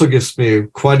also gives me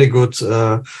quite a good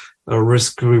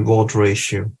risk-reward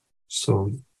ratio.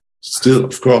 So, still,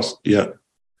 of course, yeah.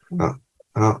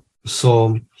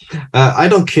 So I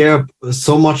don't care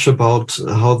so much about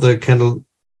how the candle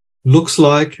looks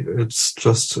like. It's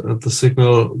just the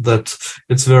signal that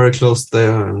it's very close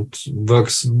there and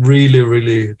works really,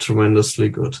 really tremendously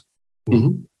good.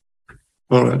 Mm-hmm.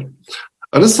 All right.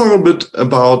 Let's talk a bit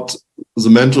about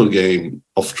the mental game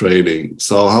of trading.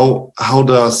 So how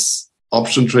does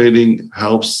option trading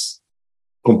helps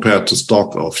compared to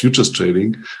stock or futures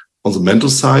trading on the mental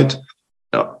side,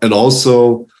 and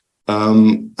also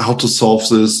how to solve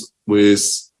this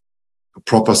with a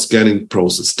proper scanning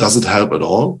process? Does it help at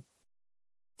all?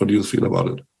 What do you feel about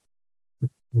it?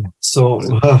 So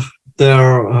there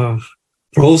are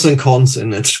pros and cons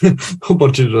in it,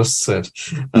 what you just said.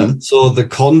 So the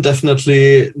con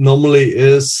definitely normally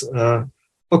is,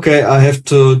 okay, I have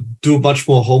to do much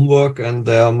more homework and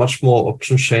there are much more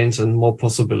option chains and more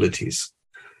possibilities.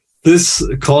 This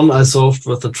con I solved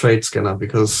with the trade scanner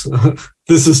because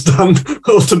this is done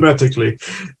automatically.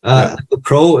 The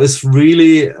pro is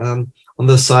really on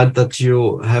the side that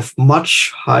you have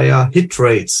much higher hit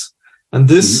rates. And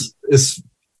this is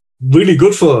really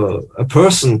good for a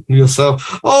person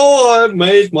yourself. Oh, I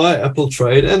made my Apple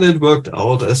trade and it worked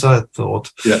out as I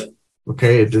thought. Yeah.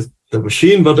 Okay, the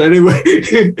machine, but anyway,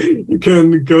 you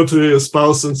can go to your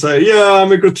spouse and say, yeah,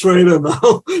 I'm a good trader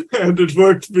now. And it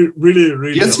worked really, really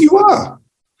well. Yes, you are.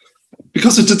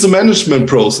 Because it did the management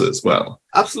process well.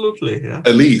 Absolutely, yeah.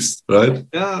 At least, right?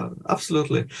 Yeah,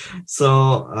 absolutely.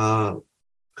 So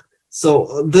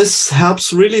this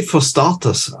helps really for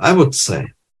starters, I would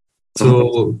say,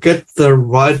 to get the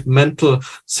right mental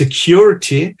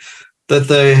security that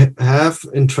they have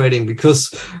in trading, because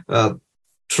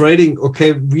trading,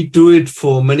 okay, we do it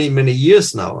for many, many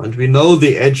years now, and we know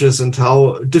the edges and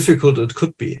how difficult it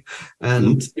could be.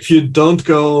 And if you don't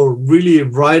go really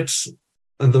right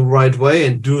in the right way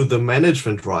and do the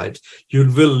management right,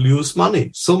 you will lose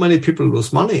money. So many people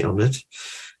lose money on it.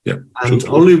 Yeah, and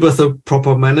only with a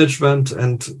proper management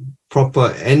and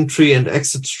proper entry and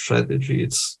exit strategy,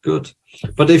 it's good.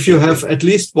 But if you have at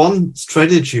least one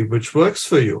strategy which works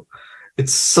for you,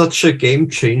 it's such a game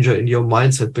changer in your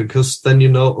mindset, because then you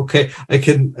know, okay, I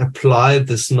can apply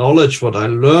this knowledge, what I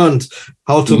learned,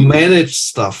 how to manage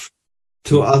stuff,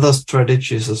 to other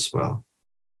strategies as well.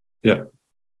 Yeah.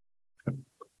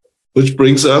 Which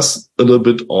brings us a little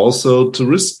bit also to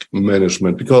risk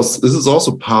management, because this is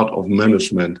also part of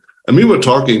management. And we were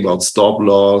talking about stop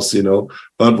loss,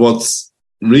 but what's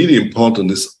really important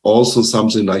is also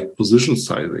something like position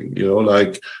sizing,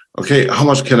 like, okay, how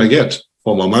much can I get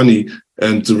for my money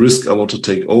and the risk I want to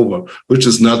take over, which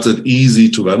is not that easy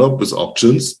to develop with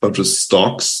options, but with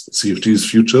stocks, CFDs,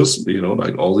 futures,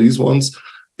 like all these ones,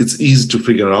 it's easy to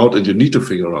figure out, and you need to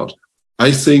figure out.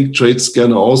 I think Trade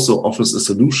Scanner also offers a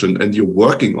solution, and you're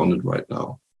working on it right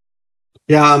now.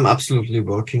 Yeah, I'm absolutely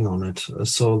working on it,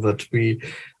 so that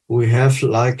we have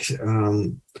like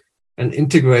an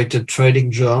integrated trading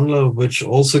journal, which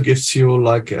also gives you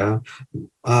like a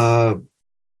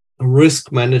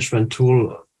risk management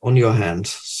tool on your hand.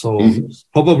 So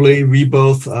probably we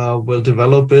both will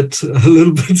develop it a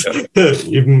little bit,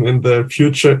 even in the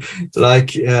future,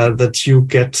 like that you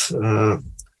get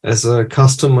as a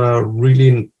customer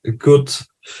really good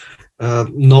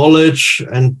knowledge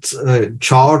and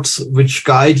charts which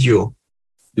guide you.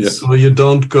 Yeah. So you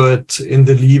don't go in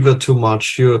the lever too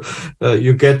much. You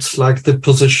get like the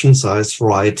position size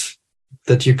right,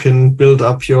 that you can build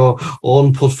up your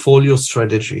own portfolio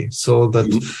strategy, so that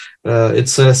it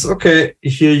says, okay,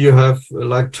 here you have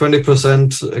like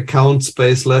 20% account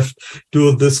space left.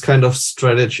 Do this kind of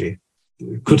strategy.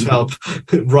 It could help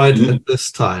right at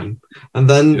this time. And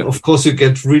then, of course, you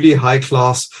get really high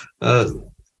class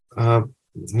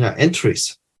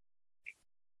entries.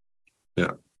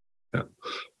 Yeah. Yeah.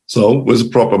 So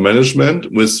with proper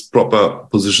management, with proper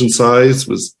position size,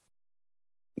 with,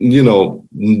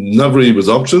 not really with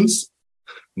options,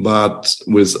 But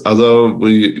with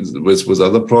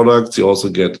other products, you also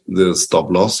get the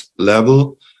stop loss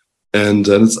level, and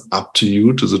then it's up to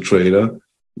you, to the trader,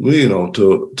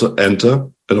 to enter,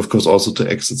 and of course also to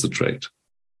exit the trade.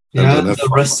 Yeah,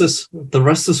 the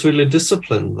rest is really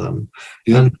discipline then.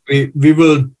 Yeah. And we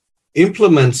will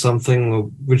implement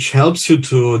something which helps you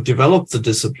to develop the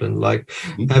discipline, like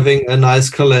having a nice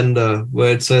calendar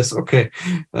where it says, okay,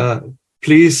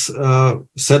 please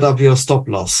set up your stop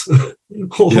loss,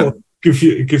 or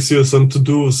gives you some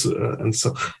to-dos, and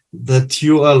so that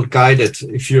you are guided.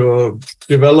 If you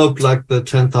develop like the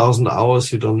 10,000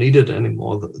 hours, you don't need it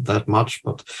anymore that much,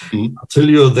 but until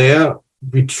you're there,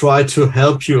 we try to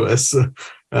help you as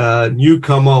a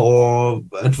newcomer or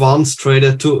advanced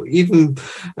trader to even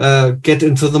get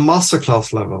into the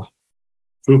masterclass level.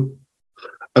 True.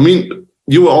 I mean,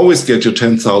 you will always get your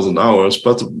 10,000 hours,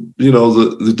 but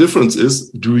the difference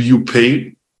is, do you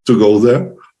pay to go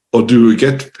there, or do you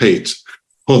get paid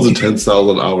for the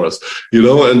 10,000 hours?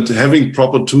 And having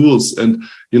proper tools and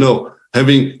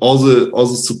having all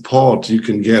the support you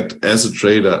can get as a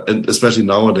trader, and especially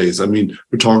nowadays. I mean,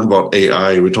 we're talking about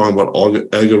AI, we're talking about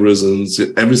algorithms,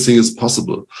 everything is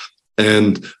possible.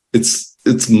 And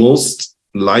it's most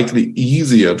likely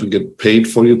easier to get paid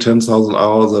for your 10,000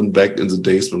 hours than back in the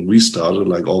days when we started,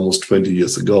 like almost 20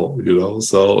 years ago,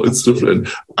 so it's different.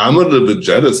 I'm a little bit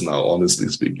jealous now, honestly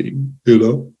speaking,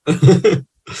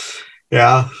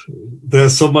 Yeah,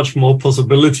 there's so much more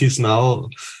possibilities now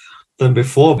than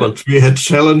before, but we had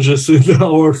challenges in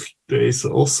our days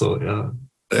also.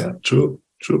 Yeah, true.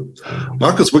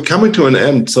 Markus, we're coming to an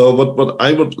end. So what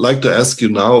I would like to ask you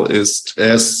now is,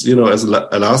 as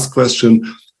a last question,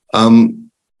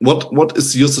 what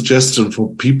is your suggestion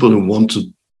for people who want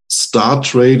to start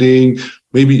trading,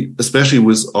 maybe especially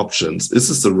with options? Is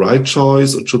this the right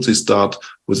choice, or should they start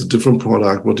with a different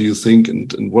product? What do you think,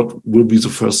 and what will be the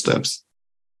first steps?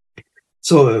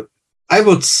 So I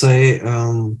would say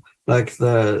like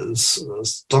the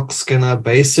stock scanner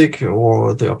basic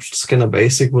or the option scanner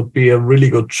basic would be a really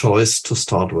good choice to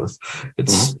start with.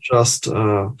 It's just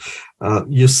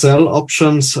you sell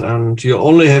options and you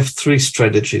only have 3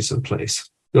 strategies in place.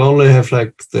 You only have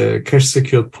like the cash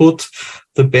secured put,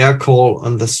 the bear call,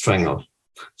 and the strangle.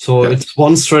 So it's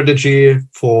one strategy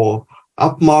for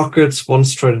up markets, one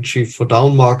strategy for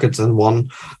down markets, and one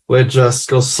where it just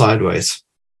goes sideways.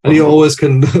 And you always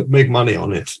can make money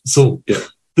on it. So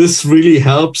this really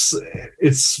helps.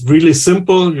 It's really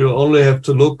simple. You only have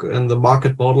to look in the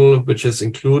market model, which is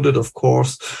included, of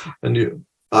course. And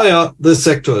this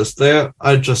sector is there.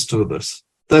 I just do this.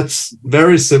 That's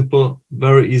very simple,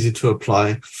 very easy to apply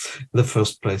in the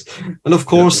first place. And of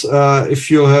course, if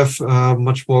you have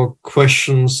much more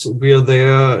questions, we are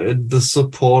there in the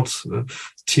support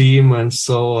team and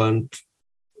so on.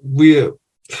 We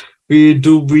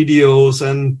do videos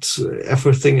and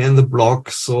everything in the blog.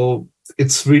 So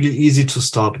it's really easy to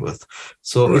start with.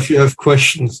 So if you have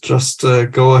questions, just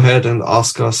go ahead and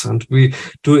ask us. And we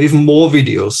do even more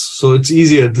videos. So it's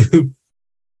easier.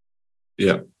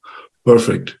 Yeah.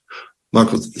 Perfect.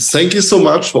 Markus, thank you so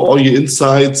much for all your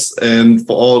insights and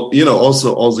for all,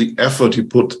 also all the effort you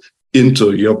put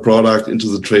into your product, into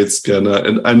the trade scanner.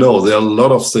 And I know there are a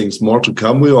lot of things more to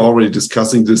come. We were already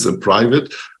discussing this in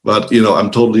private, but,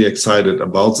 I'm totally excited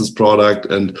about this product.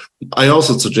 And I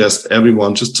also suggest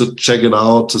everyone just to check it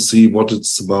out, to see what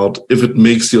it's about, if it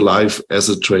makes your life as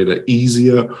a trader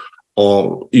easier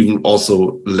or even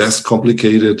also less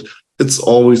complicated. It's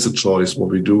always a choice what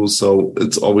we do. So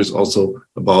it's always also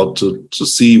about to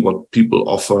see what people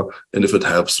offer and if it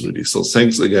helps really. So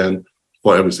thanks again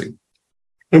for everything.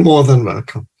 You're more than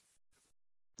welcome.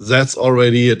 That's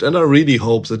already it. And I really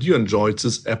hope that you enjoyed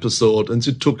this episode and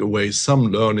you took away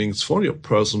some learnings for your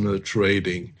personal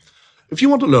trading. If you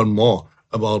want to learn more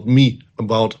about me,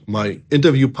 about my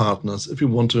interview partners, if you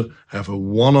want to have a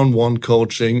one-on-one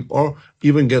coaching or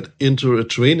even get into a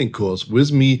training course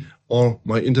with me or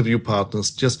my interview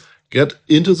partners, just get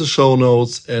into the show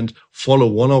notes and follow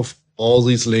one of all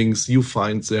these links you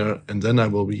find there. And then I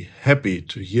will be happy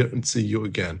to hear and see you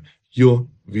again. Your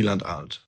Wieland Alt.